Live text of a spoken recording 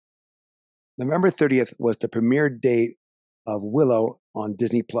November 30th was the premiere date of Willow on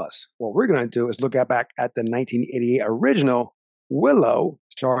Disney Plus. What we're going to do is look back at the 1988 original Willow,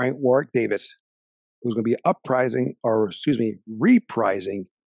 starring Warwick Davis, who's going to be reprising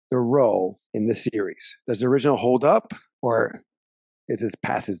the role in the series. Does the original hold up, or is it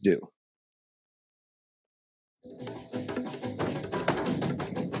past its due?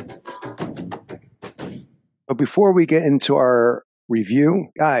 But before we get into our review,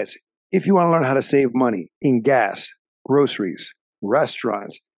 guys, if you want to learn how to save money in gas, groceries,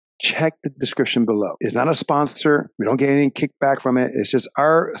 restaurants, check the description below. It's not a sponsor. We don't get any kickback from it. It's just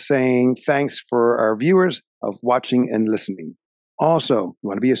our saying thanks for our viewers of watching and listening. Also, you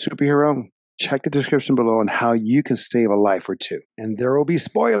want to be a superhero? Check the description below on how you can save a life or two. And there will be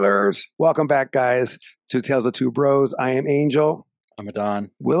spoilers. Welcome back, guys, to Tales of Two Bros. I am Angel. I'm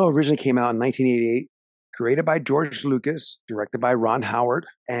Adon. Willow originally came out in 1988. Created by George Lucas, directed by Ron Howard,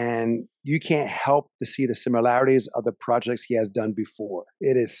 and you can't help to see the similarities of the projects he has done before.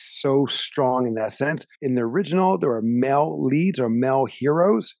 It is so strong in that sense. In the original, there are male leads or male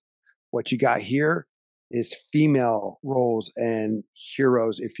heroes. What you got here is female roles and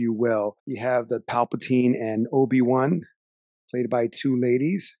heroes, if you will. You have the Palpatine and Obi-Wan, played by two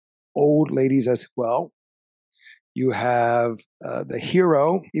ladies, old ladies as well. You have the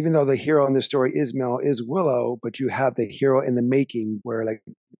hero, even though the hero in this story is male, is Willow, but you have the hero in the making where like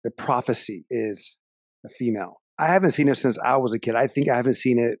the prophecy is a female. I haven't seen it since I was a kid. I think I haven't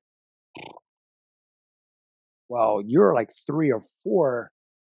seen it. Well, you're like 3 or 4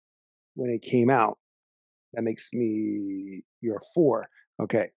 when it came out. That makes me, you're 4.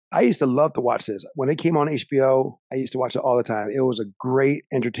 Okay. I used to love to watch this. When it came on HBO, I used to watch it all the time. It was a great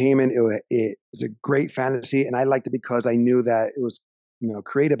entertainment. It was a great fantasy. And I liked it because I knew that it was,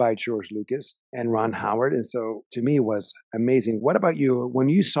 created by George Lucas and Ron Howard. And so to me, it was amazing. What about you? When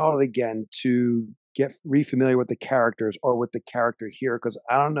you saw it again to get re-familiar with the characters or with the character here, because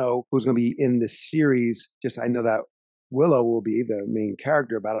I don't know who's going to be in the series. Just I know that Willow will be the main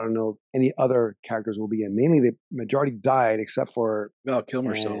character, but I don't know if any other characters will be in. Mainly the majority died except for Val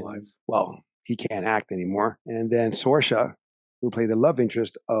Kilmer's still alive. Well, he can't act anymore. And then Saoirse, who played the love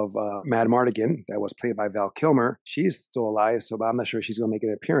interest of Mad Mardigan, that was played by Val Kilmer, she's still alive, so I'm not sure she's going to make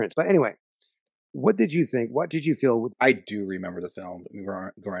an appearance. But anyway, what did you think? What did you feel? I do remember the film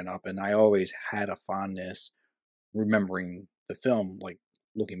growing up, and I always had a fondness remembering the film, like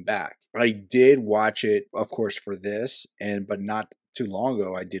looking back. I did watch it, of course, for this, but not too long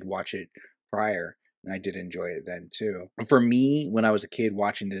ago. I did watch it prior, and I did enjoy it then too. For me, when I was a kid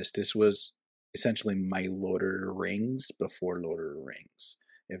watching this was essentially my Lord of the Rings before Lord of the Rings,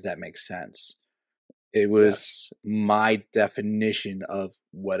 if that makes sense. It was my definition of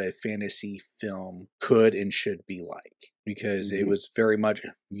what a fantasy film could and should be like, because it was very much,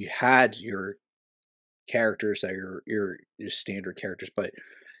 you had your characters that are your standard characters, but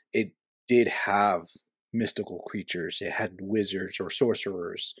it did have mystical creatures. It had wizards or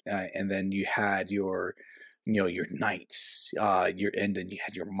sorcerers, and then you had your knights, and then you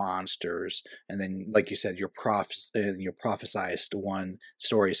had your monsters, and then, like you said, your prophesized one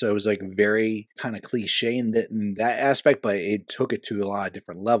story. So it was like very kind of cliche in that aspect, but it took it to a lot of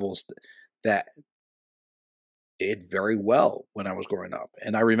different levels that did very well when I was growing up.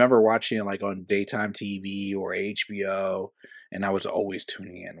 And I remember watching it like on daytime TV or HBO, and I was always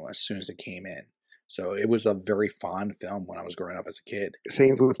tuning in as soon as it came in. So it was a very fond film when I was growing up as a kid.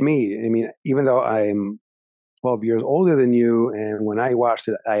 Same with me. I mean, even though I'm 12 years older than you, and when I watched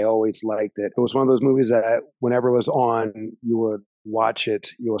it, I always liked it. It was one of those movies that whenever it was on, you would watch it,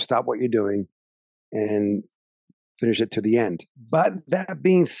 you would stop what you're doing and finish it to the end. But that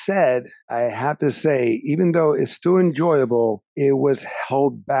being said, I have to say, even though it's still enjoyable, it was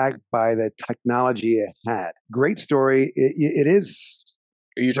held back by the technology it had. Great story. It is.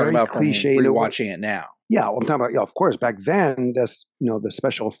 Are you talking about cliche rewatching it now? Yeah, I'm talking about. Yeah, of course. Back then, that's the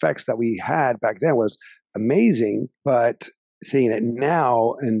special effects that we had back then was amazing. But seeing it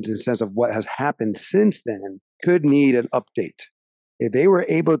now, in the sense of what has happened since then, could need an update. If they were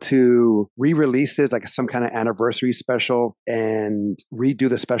able to re-release this like some kind of anniversary special and redo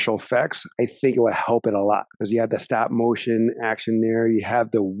the special effects, I think it would help it a lot, because you have the stop motion action there. You have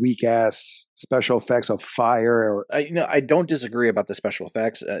the weak ass special effects of fire. I don't disagree about the special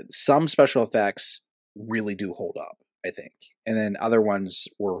effects. Some special effects really do hold up, I think, and then other ones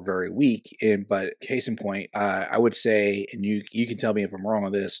were very weak. But case in point, I would say, and you can tell me if I'm wrong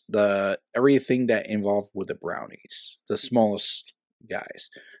on this, everything that involved with the brownies, the smallest guys,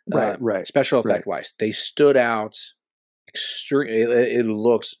 right, special effect wise, they stood out extremely. It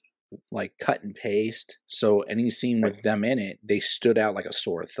looks like cut and paste, so any scene with them in it, they stood out like a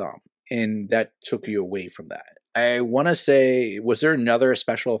sore thumb. and that took you away from that. I want to say, was there another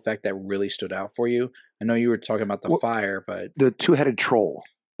special effect that really stood out for you? I know you were talking about the Well, fire, but the two-headed troll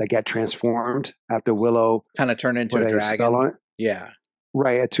that got transformed after Willow kind of turned into put a a spell dragon. on it. Yeah,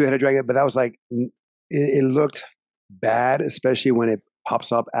 Right, a two-headed dragon, but that was like it looked bad, especially when it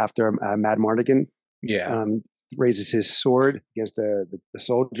pops up after Mad Mardigan yeah. um, raises his sword against the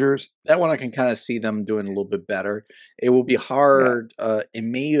soldiers. That one I can kind of see them doing a little bit better. It will be Yeah, hard. It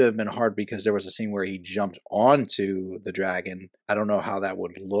may have been hard because there was a scene where he jumped onto the dragon. I don't know how that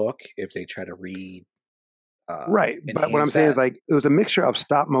would look if they try to right. But what I'm enhance saying is that. like it was a mixture of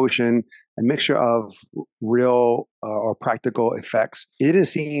stop motion, a mixture of real or practical effects. It didn't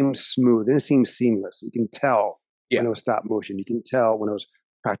seem smooth. It didn't seem seamless. You can tell Yeah, when it was stop motion. You can tell when it was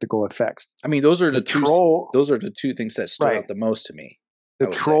practical effects. I mean those are The the two. troll, Those are the two things that stood right? out the most to me. The I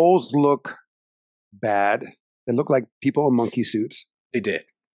would say trolls look bad. They look like people in monkey suits. they did.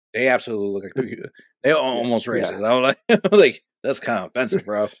 They absolutely look like The- they yeah, almost yeah. racist. I was like, like that's kind of offensive,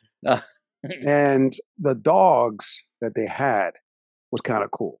 bro. And the dogs that they had was kind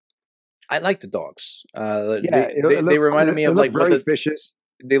of cool. I like the dogs. Yeah, They reminded me it of looked like what very the vicious.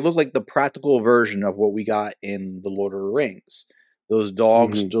 they look like the practical version of what we got in the Lord of the Rings. Those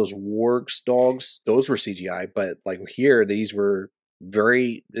dogs, Hmm. those wargs dogs, those were CGI, but like here, these were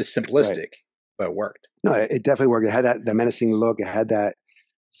very Right. simplistic, but it worked. No, it definitely worked. It had that the menacing look. It had that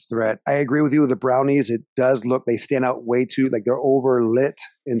threat. I agree with you with the brownies. It does look they stand out way too like they're overlit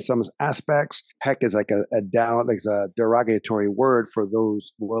in some aspects. Heck is like a down like a derogatory word for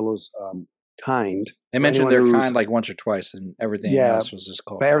those kind. They For mentioned anyone their who's kind like once or twice, and everything yeah, else was just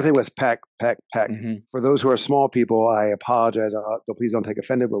called but everything peck. was peck, peck, peck. Hmm. For those who are small people, I apologize. Please don't take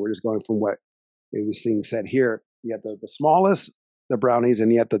offended, but we're just going from what it was being said here. You have the smallest, the brownies,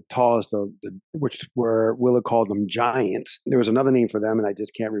 and yet the tallest, which were Willow called them giants. There was another name for them, and I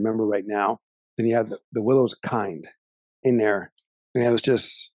just can't remember right now. Then you have the Willow's kind in there, and it was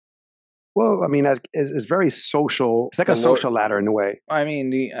just well, I mean, it's very social. It's like The a Lord, social ladder in a way. I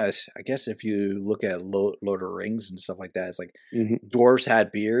mean, I guess if you look at Lord of the Rings and stuff like that, it's like Hmm. dwarves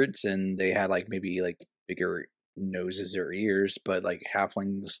had beards and they had like maybe like bigger noses or ears, but like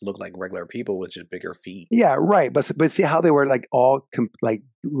halflings look like regular people with just bigger feet. Yeah, right. But see how they were like all like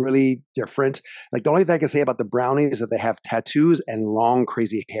really different. Like the only thing I can say about the brownies is that they have tattoos and long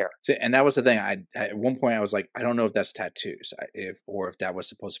crazy hair. So, and that was the thing. I at one point I was like, I don't know if that's tattoos, if that was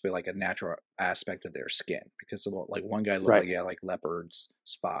supposed to be like a natural aspect of their skin, because like one guy looked Right. like he had like leopard's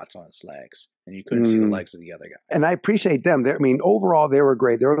spots on his legs, and you couldn't see the Mm. legs of the other guy. And I appreciate them. I mean, overall, they were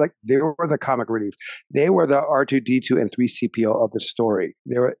great. They were the comic relief. They were the R2D2 and 3CPO of the story.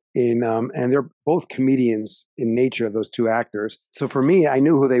 They were and they're both comedians in nature. Those two actors. So for me, I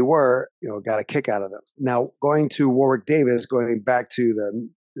knew who they were. Got a kick out of them. Now going to Warwick Davis, going back to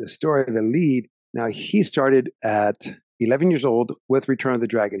the story, the lead. Now he started at 11 years old with Return of the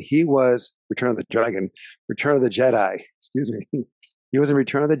Dragon. He was Return of the Jedi. Excuse me. He was in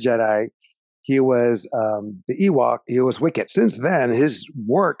Return of the Jedi. He was the Ewok. He was Wicket. Since then, his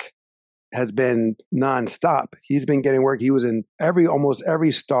work has been nonstop. He's been getting work. He was in almost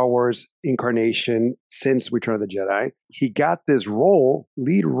every Star Wars incarnation since Return of the Jedi. He got this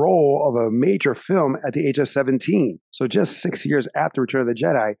lead role of a major film at the age of 17. So just 6 years after Return of the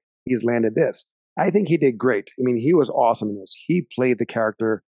Jedi, he's landed this. I think he did great. I mean, he was awesome in this. He played the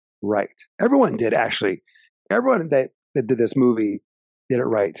character right. Everyone did, actually. Everyone that did this movie did it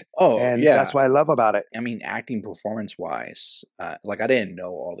right. Oh And yeah, that's what I love about it. I mean, acting performance wise, like I didn't know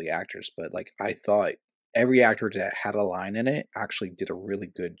all the actors, but like I thought every actor that had a line in it actually did a really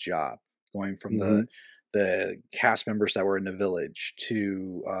good job. Going from Mm-hmm. the cast members that were in the village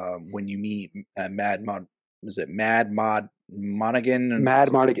to when you meet Mad Mod, was it Mad Mod Monaghan? Mad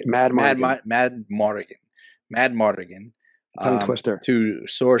Mardigan. Mad Mardigan. Mad Mardigan, Mad Mardigan, Tongue twister. to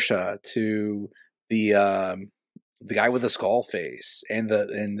Sorsha, to the guy with the skull face, and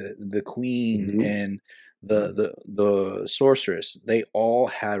the queen, Mm-hmm. and the sorceress. They all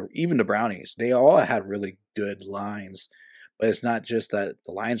had, even the brownies. They all had really good lines. But it's not just that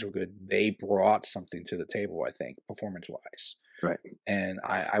the lines were good; they brought something to the table. I think performance wise, Right. and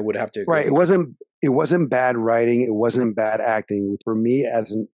I would have to Right. agree. It wasn't bad writing. It wasn't bad acting. For me,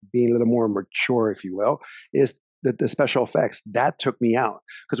 as being a little more mature, if you will, is the special effects that took me out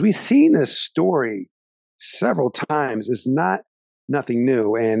because we've seen this story several times. It's not nothing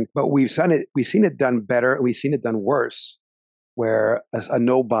new, but we've seen it done better, and we've seen it done worse, where a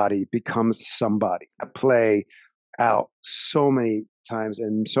nobody becomes somebody. A play out so many times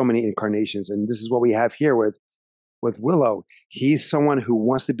and so many incarnations, and this is what we have here with Willow. He's someone who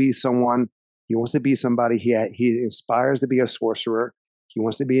wants to be someone. He wants to be somebody. He inspires to be a sorcerer. He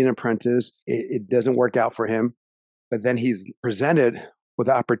wants to be an apprentice. It doesn't work out for him, but then he's presented with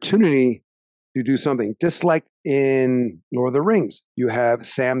the opportunity to do something. Just like in Lord of the Rings, you have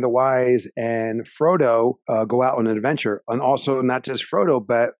Sam the Wise and Frodo go out on an adventure. And also not just Frodo,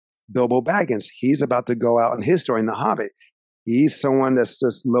 but Bilbo Baggins. He's about to go out on his story in The Hobbit. He's someone that's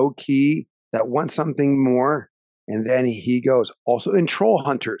just low key, that wants something more. And then he goes. Also in Troll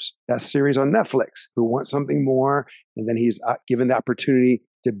Hunters, that series on Netflix, who wants something more. And then he's given the opportunity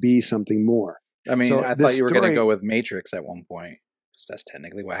to be something more. I mean, So I this thought you were going to story- go with Matrix at one point. 'Cause that's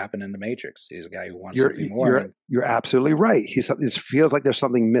technically what happened in the Matrix. He's a guy who wants something more. You're absolutely right. It feels like there's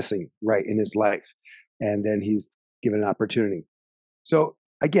something missing, right, in his life. And then he's given an opportunity. So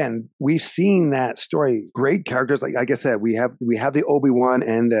again, we've seen that story. Great characters, like I said, we have the Obi-Wan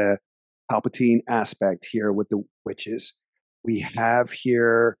and the Palpatine aspect here with the witches. We have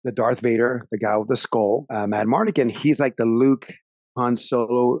here the Darth Vader, the guy with the skull. Mad Mardigan, he's like the Luke, Han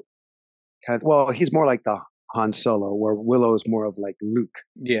Solo kind of. Well, he's more like the Han Solo, where Willow is more of like Luke.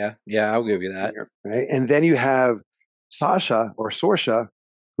 Yeah, I'll give you that. Right, and then you have Sasha or Sorsha,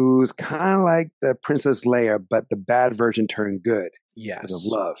 who's kind of like the Princess Leia, but the bad version turned good. Yes, Of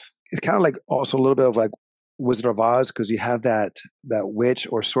love. It's kind of like also a little bit of like Wizard of Oz, because you have that witch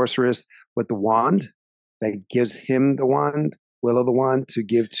or sorceress with the wand that gives him the wand, Willow the wand, to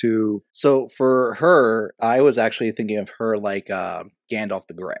give to. So for her, I was actually thinking of her like Gandalf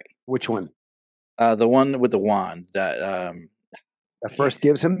the Grey. Which one? The one with the wand that That first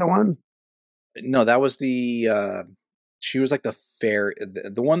gives him the wand? No, that was the she was like the fair.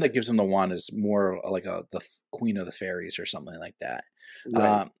 The one that gives him the wand is more like the queen of the fairies or something like that.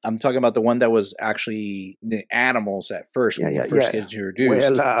 Right. I'm talking about the one that was actually the animals at first when you first get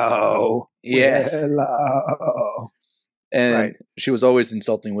introduced. Willow. Yes. Willow. And Right. she was always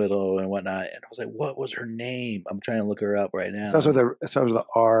insulting Willow and whatnot. And I was like, what was her name? I'm trying to look her up right now. Starts with the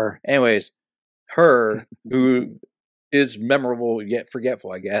R. Anyways, her, who is memorable yet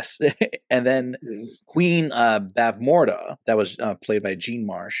forgetful, I guess. And then Queen Bavmorda, that was played by Jean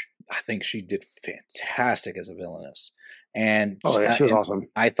Marsh. I think she did fantastic as a villainess. And She was awesome.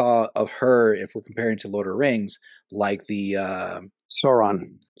 I thought of her, if we're comparing to Lord of the Rings, like the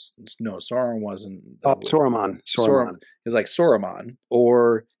Sauron. No, Sauron wasn't. Saruman. Sauron is like Saruman,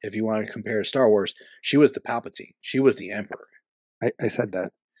 or if you want to compare to Star Wars, she was the Palpatine. She was the Emperor. I said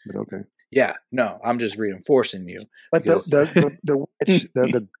that, but okay. Yeah, no, I'm just reinforcing you. But because- the witch,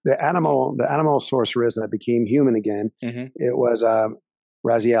 the animal sorceress that became human again, Mhm. it was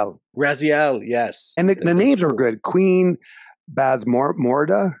Raziel. Raziel, yes, And the names are good. Queen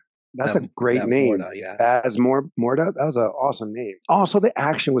Bavmorda. That's a great name. Bavmorda, yeah. Bavmorda. That was an awesome name. Also, the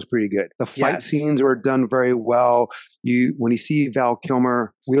action was pretty good. The fight Yes. scenes were done very well. When you see Val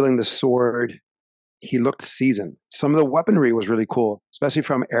Kilmer wielding the sword, he looked seasoned. Some of the weaponry was really cool, especially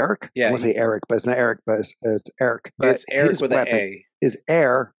from Eric. Yeah, I want to say Eric, but it's not Eric, but it's Eric. But It's Eric his with an weapon A. is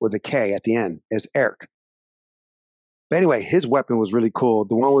Air with a K at the end. It's Eric. But anyway, his weapon was really cool.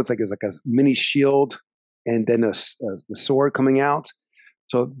 The one with like a mini shield and then the sword coming out.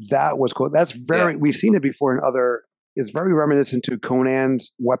 So that was cool. That's we've seen it before in other, it's very reminiscent to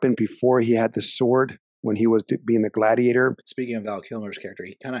Conan's weapon before he had the sword when he was being the gladiator. Speaking of Val Kilmer's character,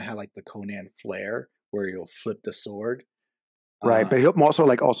 he kind of had like the Conan flair where he'll flip the sword. Right. But he'll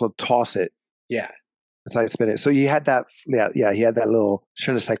also toss it. Yeah. That's how I spin it. So he had that, he had that little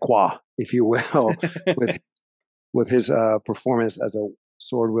je ne sais quoi, if you will, with his performance as a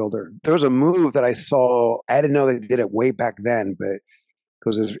sword wielder. There was a move that I saw. I didn't know they did it way back then, but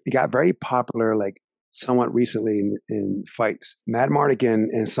because it got very popular, like somewhat recently in fights. Mad Mardigan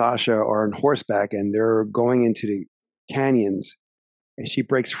and Sasha are on horseback, and they're going into the canyons, and she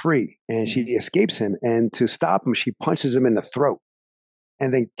breaks free, and she escapes him. And to stop him, she punches him in the throat,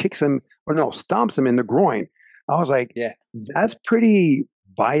 and then stomps him in the groin. I was like, yeah, that's pretty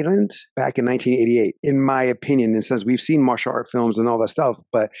violent back in 1988, in my opinion. And since we've seen martial art films and all that stuff,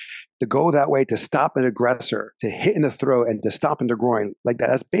 but to go that way, to stop an aggressor, to hit in the throat and to stop in the groin like that,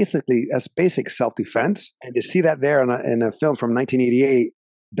 that's basic self-defense. And to see that there in a film from 1988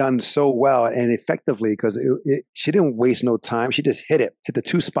 done so well and effectively, because she didn't waste no time. She just hit the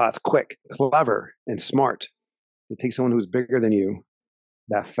two spots quick, clever and smart to take someone who's bigger than you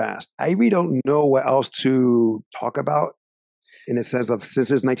that fast. I really don't know what else to talk about in a sense of, since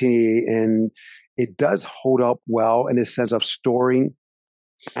it's 1988, and it does hold up well in a sense of story,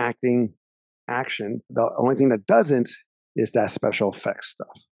 acting, action. The only thing that doesn't is that special effects stuff.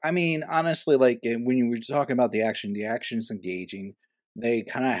 I mean, honestly, like when you were talking about the action's engaging. They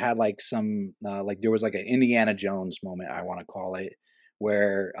kind of had like some, like there was like an Indiana Jones moment, I want to call it,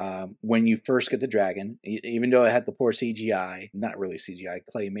 where when you first get the dragon, even though it had the poor CGI, not really CGI,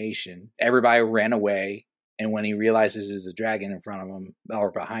 claymation, everybody ran away. And when he realizes there's a dragon in front of him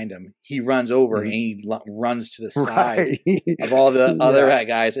or behind him, he runs over and he runs to the side of all the other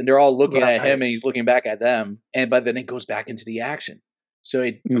guys, and they're all looking at him, and he's looking back at them. But then it goes back into the action. So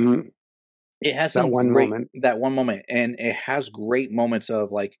it has some that one moment, and it has great moments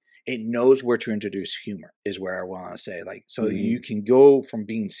of like it knows where to introduce humor. Is where I want to say, like, so you can go from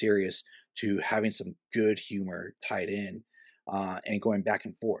being serious to having some good humor tied in, and going back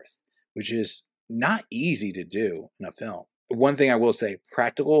and forth, which is not easy to do in a film. One thing I will say,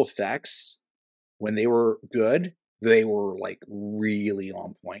 practical effects, when they were good, they were like really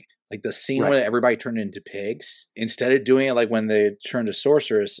on point. Like the scene when everybody turned into pigs, instead of doing it like when they turned a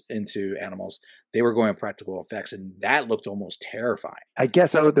sorceress into animals, they were going practical effects, and that looked almost terrifying. I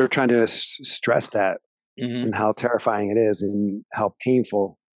guess they're trying to stress that and how terrifying it is and how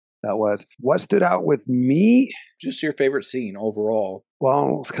painful that was. What stood out with me? Just your favorite scene overall.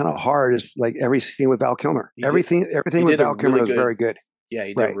 Well, it's kind of hard. It's like every scene with Val Kilmer. Everything with Val Kilmer was very good. Yeah,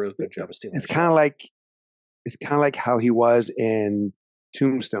 he did a really good job of stealing. It's kind of like how he was in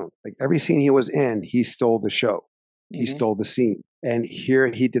Tombstone. Like every scene he was in, he stole the show. He stole the scene. And here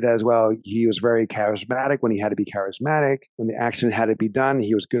he did that as well. He was very charismatic when he had to be charismatic. When the action had to be done,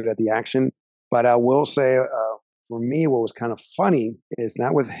 he was good at the action. But I will say, for me, what was kind of funny is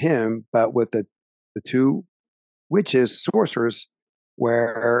not with him, but with the two witches, sorcerers,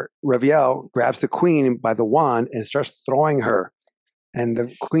 where Raviel grabs the queen by the wand and starts throwing her. And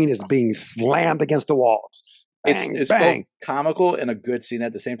the queen is being slammed against the walls. Bang, it's bang. Both comical and a good scene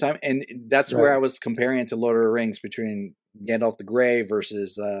at the same time. And that's where I was comparing it to Lord of the Rings between Gandalf the Grey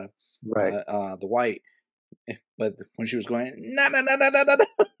versus the White. But when she was going, no.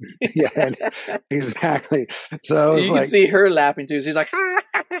 Yeah, exactly. So you can see her laughing too. She's like,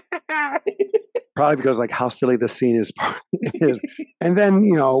 probably because like how silly the scene is. And then,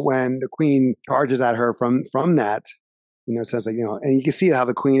 when the queen charges at her from that, says like, and you can see how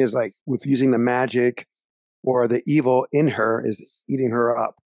the queen is like with using the magic or the evil in her is eating her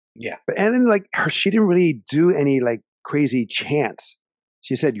up. Yeah. And then like she didn't really do any like crazy chants.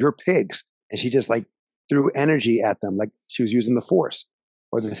 She said, "You're pigs." And she just like threw energy at them. Like she was using the force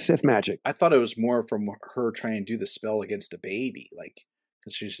or the Sith magic. I thought it was more from her trying to do the spell against a baby. Like,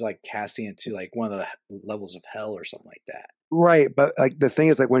 because she's like casting it to like one of the levels of hell or something like that. Right. But like the thing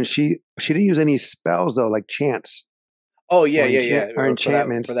is like when she didn't use any spells though, like chants. Oh yeah. Or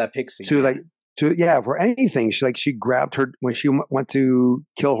enchantments for that pixie. For anything. She grabbed her when she went to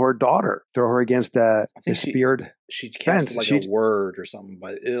kill her daughter, throw her against the speared. She cast like a word or something,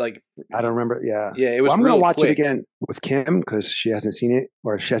 but I don't remember. Yeah, yeah. It was. I'm going to watch it again with Kim because she hasn't seen it,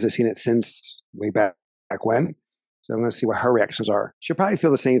 or she hasn't seen it since way back when. So I'm going to see what her reactions are. She'll probably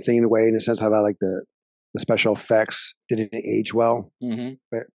feel the same thing in a way, in the sense how like the special effects didn't age well,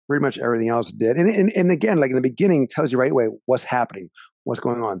 but pretty much everything else did. And again, like in the beginning, tells you right away what's happening, what's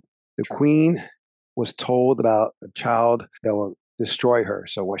going on. The queen was told about a child that will destroy her.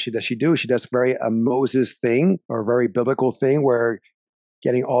 So what does she do? She does very a Moses thing, or a very biblical thing, where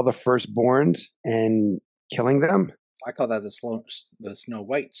getting all the firstborns and killing them. I call that the Snow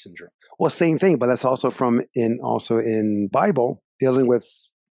White syndrome. Well, same thing, but that's also in Bible, dealing with,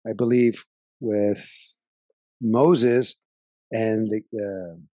 I believe, with Moses and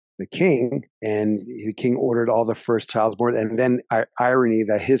the king, and the king ordered all the first child's born, and then irony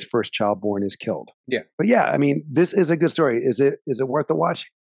that his first child born is killed. Yeah. But yeah, I mean, this is a good story. Is it worth the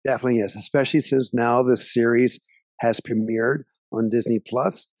watch? Definitely is, especially since now the series has premiered on Disney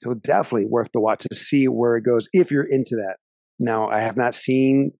Plus. So definitely worth the watch to see where it goes if you're into that. Now, I have not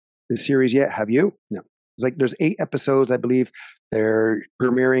seen the series yet. Have you? No. It's like there's 8 episodes, I believe. They're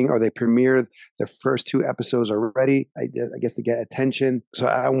premiering, or they premiered the first 2 episodes already, I guess, to get attention. So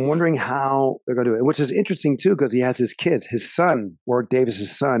I'm wondering how they're going to do it, which is interesting too, because he has his kids. His son, Warwick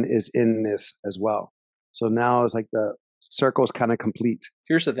Davis's son, is in this as well. So now it's like the circle's kind of complete.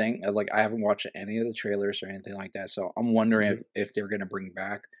 Here's the thing, like I haven't watched any of the trailers or anything like that, so I'm wondering if they're going to bring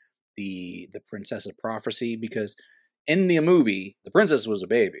back the Princess of Prophecy, because in the movie, the princess was a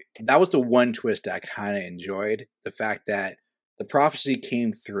baby. That was the one twist I kind of enjoyed. The fact that the prophecy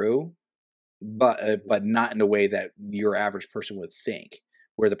came through, but not in the way that your average person would think.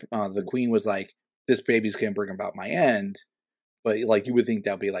 Where the queen was like, "This baby's going to bring about my end," but like you would think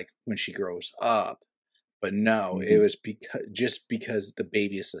that would be like when she grows up. But no, it was because the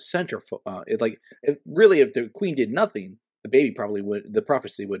baby is the center. Really, if the queen did nothing, the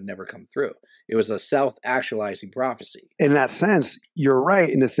prophecy would never come through. It was a self-actualizing prophecy. In that sense, you're right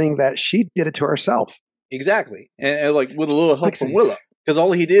in the thing that she did it to herself. Exactly. And like with a little help from Willow. because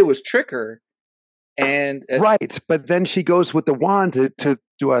all he did was trick her. And right, but then she goes with the wand to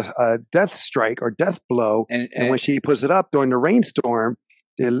do a death strike or death blow, and when she puts it up during the rainstorm,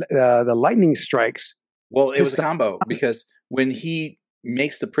 the lightning strikes. Well, it was a combo because when he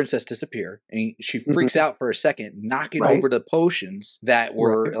makes the princess disappear and she freaks out for a second, knocking over the potions that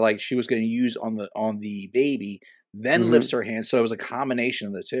were like she was going to use on the baby, then lifts her hand. So it was a combination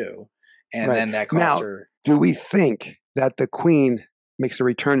of the two, and then that cost her. Do we think that the queen makes a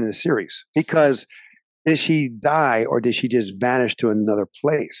return in the series? Because did she die or did she just vanish to another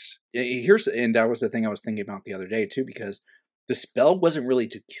place? And that was the thing I was thinking about the other day too, because the spell wasn't really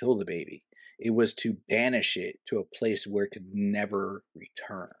to kill the baby. It was to banish it to a place where it could never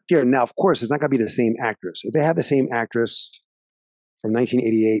return. Yeah, now, of course, it's not going to be the same actress. If they had the same actress from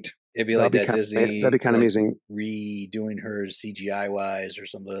 1988, it'd be like that Disney. That'd be kind of amazing. Redoing her CGI-wise or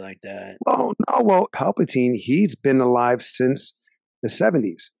something like that. Oh, no. Well, Palpatine, he's been alive since the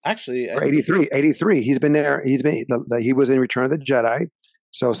 70s. Actually, 83. He's been there. He was in Return of the Jedi.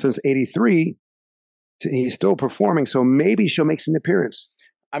 So since 83, he's still performing. So maybe she'll make an appearance.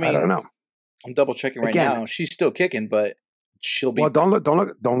 I mean, I don't know. I'm double checking right now. She's still kicking, but she'll be. Well, don't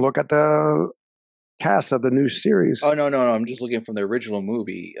look at the cast of the new series. Oh no! I'm just looking from the original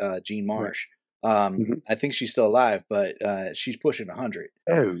movie, Jean Marsh. I think she's still alive, but she's pushing 100.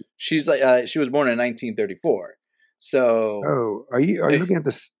 Oh, she's like she was born in 1934. So, are you looking at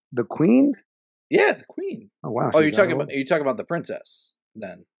the Queen? Yeah, the Queen. Oh wow! Oh, you're talking about the princess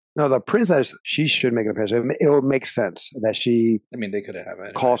then? No, the princess. She should make an appearance. It will make sense that she. I mean, they could have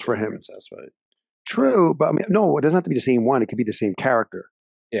had calls for him. Princess, but true, but I mean, no, it doesn't have to be the same one. It could be the same character.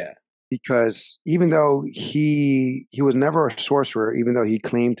 Yeah, because even though he was never a sorcerer, even though he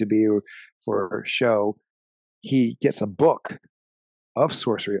claimed to be for show, he gets a book of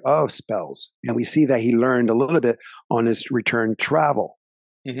sorcery, of spells, and we see that he learned a little bit on his return travel.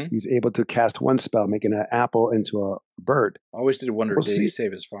 He's able to cast one spell, making an apple into a bird. I always did wonder, did he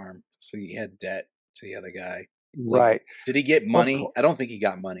save his farm? So he had debt to the other guy. Right. Did he get money? I don't think he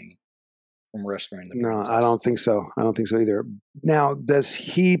got money from rescuing the princess. No, I don't think so. I don't think so either. Now, does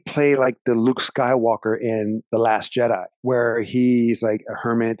he play like the Luke Skywalker in The Last Jedi, where he's like a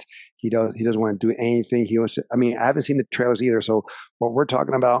hermit? He doesn't want to do anything. I haven't seen the trailers either. So what we're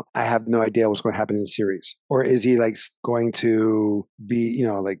talking about, I have no idea what's going to happen in the series. Or is he like going to be,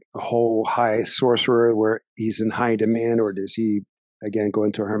 like a whole high sorcerer where he's in high demand, or does he again go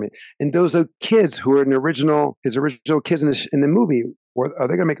into a hermit? And those are kids who are his original kids in the movie. Or are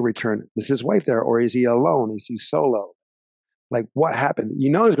they going to make a return? Is his wife there, or is he alone? Is he solo? Like, what happened?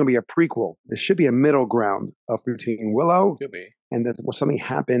 There's going to be a prequel. There should be a middle ground between Willow and that something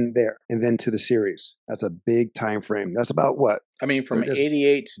happened there, and then to the series. That's a big time frame. That's about what? I mean, from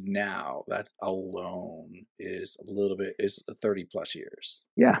 88 to now, that alone is 30 plus years.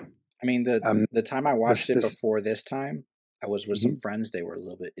 Yeah. I mean, the time I watched it before this time, I was with some friends. They were a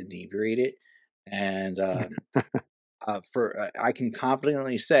little bit inebriated, and I can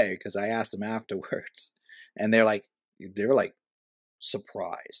confidently say, because I asked them afterwards, and they were like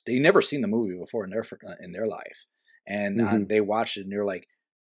surprised. They never seen the movie before in their life, and they watched it and they're like,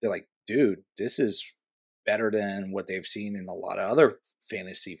 dude, this is better than what they've seen in a lot of other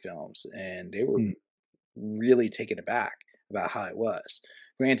fantasy films, and they were really taken aback about how it was.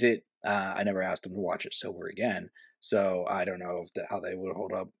 Granted, I never asked them to watch it sober again, so I don't know how they would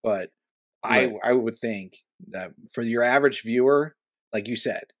hold up, but I would think that for your average viewer, like you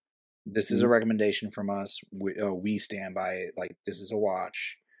said, this is a recommendation from us. We stand by it. Like, this is a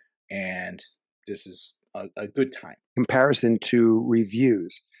watch, and this is a good time. Comparison to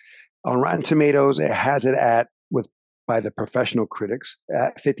reviews on Rotten Tomatoes, it has it by the professional critics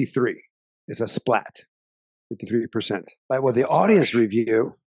at 53. It's a splat, 53%. But with the audience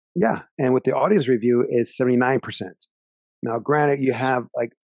review, and with the audience review, it's 79%. Now, granted, you have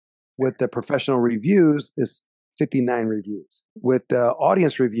with the professional reviews, it's 59 reviews. With the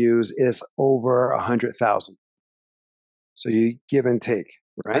audience reviews, it's over 100,000. So you give and take,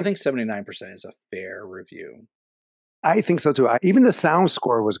 right? I think 79% is a fair review. I think so too. Even the sound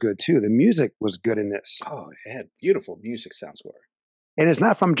score was good too. The music was good in this. Oh, it had beautiful music sound score. And it's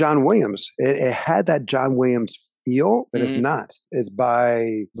not from John Williams. It had that John Williams feel, but it's not. It's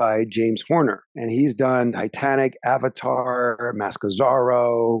by James Horner, and he's done Titanic, Avatar, Mask of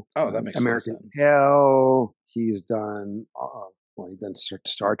Zorro. Oh, that makes American sense. Hell. He's done he's done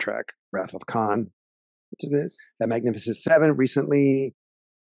Star Trek, Wrath of Khan, which is it. That Magnificent Seven recently.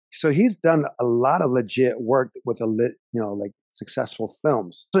 So he's done a lot of legit work with successful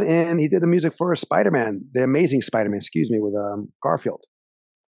films. And he did the music for Spider-Man, the Amazing Spider-Man, with Garfield.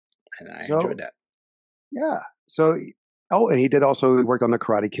 And I enjoyed that. Yeah. So Oh, and he did also work on the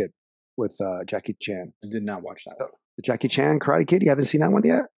Karate Kid with Jackie Chan. I did not watch that one. The Jackie Chan Karate Kid. You haven't seen that one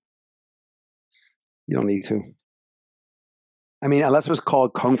yet? You don't need to. I mean, unless it was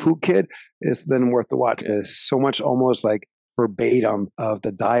called Kung Fu Kid, it's then worth the watch. Yeah. It's so much almost like verbatim of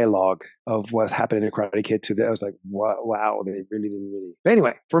the dialogue of what's happening in Karate Kid to that. I was like, wow, they really didn't really. But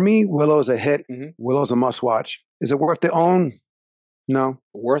anyway, for me, Willow's a hit. Mhm. Willow's a must watch. Is it worth the own? No.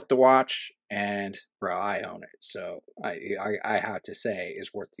 Worth the watch, and bro, I own it. So I have to say,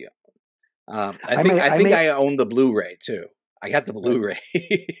 it's worth the own. I think I own the Blu-ray too. I got the Blu-ray.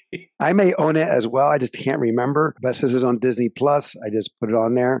 I may own it as well. I just can't remember. But since it's on Disney Plus, I just put it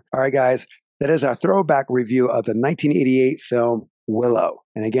on there. All right, guys. That is our throwback review of the 1988 film Willow.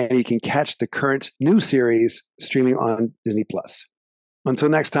 And again, you can catch the current new series streaming on Disney Plus. Until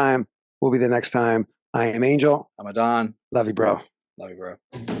next time, will be the next time. I am Angel. I'm Adon. Love you, bro. Love you,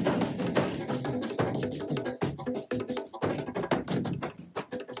 bro.